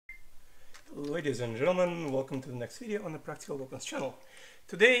Ladies and gentlemen, welcome to the next video on the Practical Weapons channel.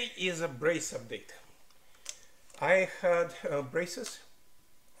 Today is a brace update. I had braces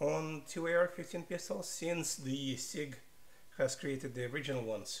on two AR15 pistols since the SIG has created the original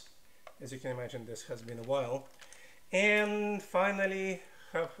ones. As you can imagine, this has been a while, and finally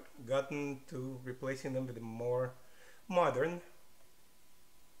have gotten to replacing them with a more modern,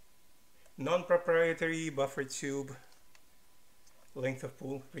 non-proprietary buffer tube, length of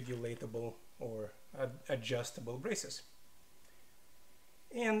pull regulatable or adjustable braces.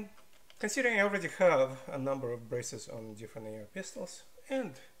 And considering I already have a number of braces on different AR pistols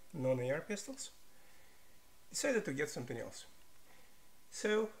and non-AR pistols, decided to get something else.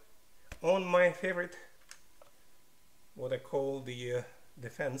 So on my favorite, what I call the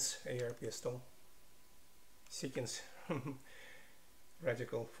defense AR pistol, Seekins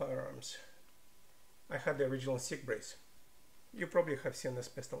Radical Firearms, I had the original SIG brace. You probably have seen this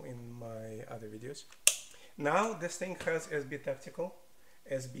pistol in my other videos. Now this thing has SB Tactical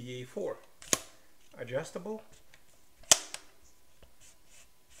SBA4, adjustable,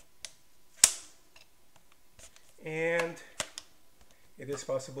 and it is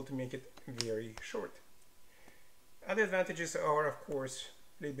possible to make it very short. Other advantages are, of course,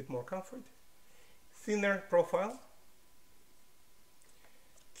 a little bit more comfort, thinner profile,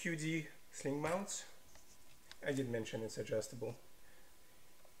 QD sling mounts. I did mention it's adjustable,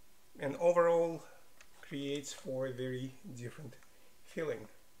 and overall creates for a very different feeling.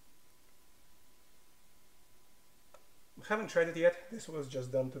 I haven't tried it yet, this was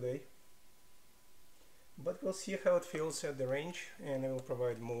just done today, but we'll see how it feels at the range, and I will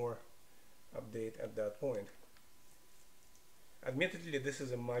provide more update at that point. Admittedly, this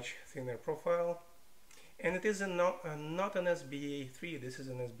is a much thinner profile, and it is not an SBA3, this is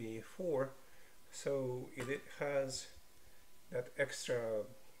an SBA4. So it has that extra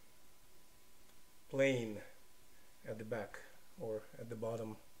plane at the back or at the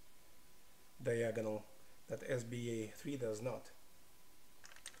bottom diagonal that SBA3 does not.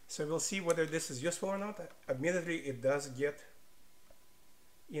 So we'll see whether this is useful or not. Admittedly, it does get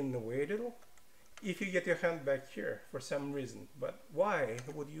in the way a little if you get your hand back here for some reason. But why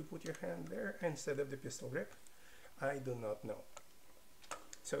would you put your hand there instead of the pistol grip? I do not know.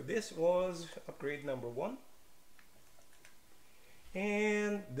 So this was upgrade number 1,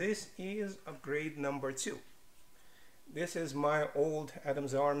 and this is upgrade number 2. This is my old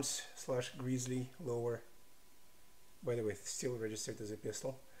Adams Arms / Grizzly lower, by the way, still registered as a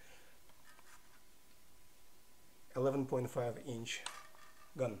pistol, 11.5 inch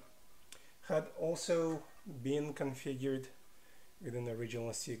gun. Had also been configured with an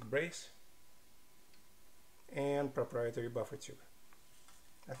original SIG brace and proprietary buffer tube.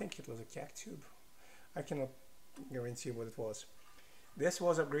 I think it was a CAC tube. I cannot guarantee what it was. This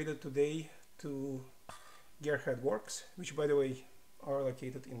was upgraded today to GearHead Works, which by the way are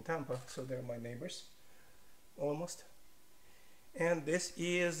located in Tampa, so they're my neighbors, almost. And this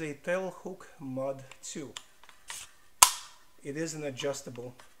is a Tailhook Mod 2. It is an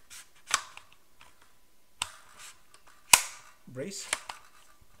adjustable brace.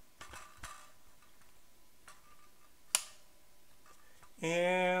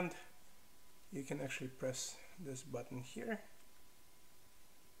 And you can actually press this button here.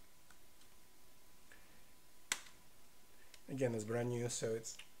 Again, it's brand new, so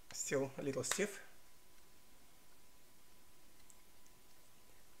it's still a little stiff.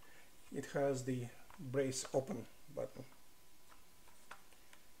 It has the brace open button.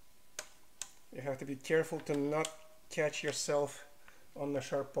 You have to be careful to not catch yourself on the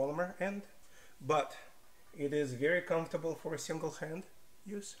sharp polymer end, but it is very comfortable for a single hand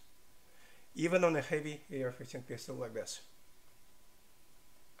use, even on a heavy AR15 pistol like this.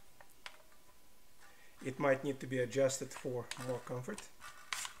 It might need to be adjusted for more comfort,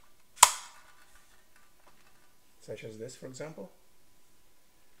 such as this, for example,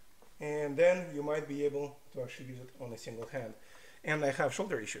 and then you might be able to actually use it on a single hand. And I have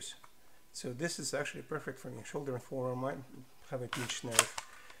shoulder issues, so this is actually perfect for me. Shoulder and forearm might have a pinched nerve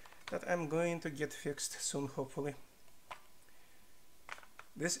that I'm going to get fixed soon, hopefully.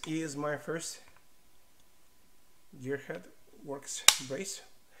 This is my first GearHead Works brace.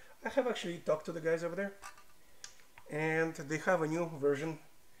 I have actually talked to the guys over there, and they have a new version.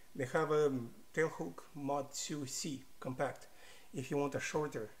 They have a Tailhook Mod 2C compact if you want a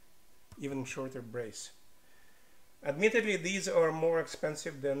shorter, even shorter brace. Admittedly, these are more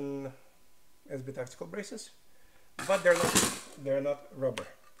expensive than SB Tactical braces, but they're not rubber.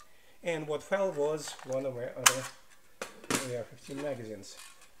 And what fell was one of my other AR15 magazines.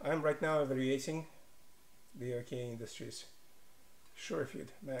 I'm right now evaluating the OK Industries SureFeed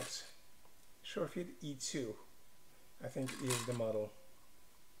Max SureFit E2, I think, is the model.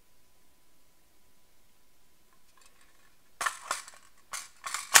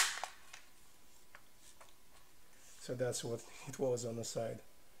 So that's what it was on the side.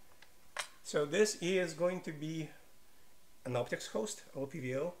 So this is going to be an optics host,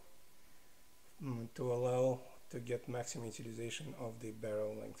 LPVL, to allow to get maximum utilization of the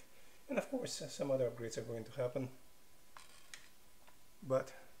barrel length. And of course, some other upgrades are going to happen,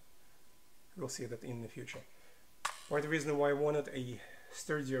 but we'll see that in the future. Part of the reason why I wanted a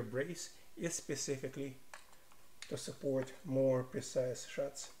sturdier brace is specifically to support more precise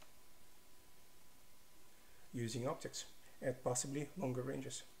shots using optics at possibly longer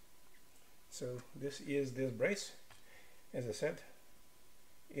ranges. So this is this brace. As I said,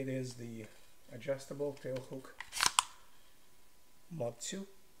 it is the adjustable Tailhook Mod 2.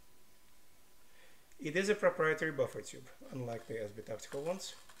 It is a proprietary buffer tube, unlike the SB Tactical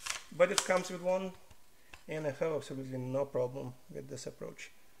ones, but it comes with one, and I have absolutely no problem with this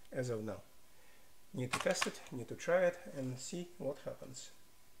approach as of now. Need to test it, need to try it, and see what happens.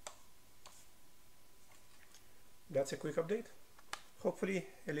 That's a quick update. Hopefully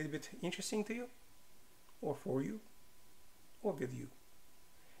a little bit interesting to you, or for you, or with you,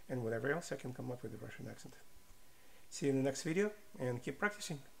 and whatever else I can come up with a Russian accent. See you in the next video, and keep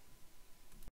practicing.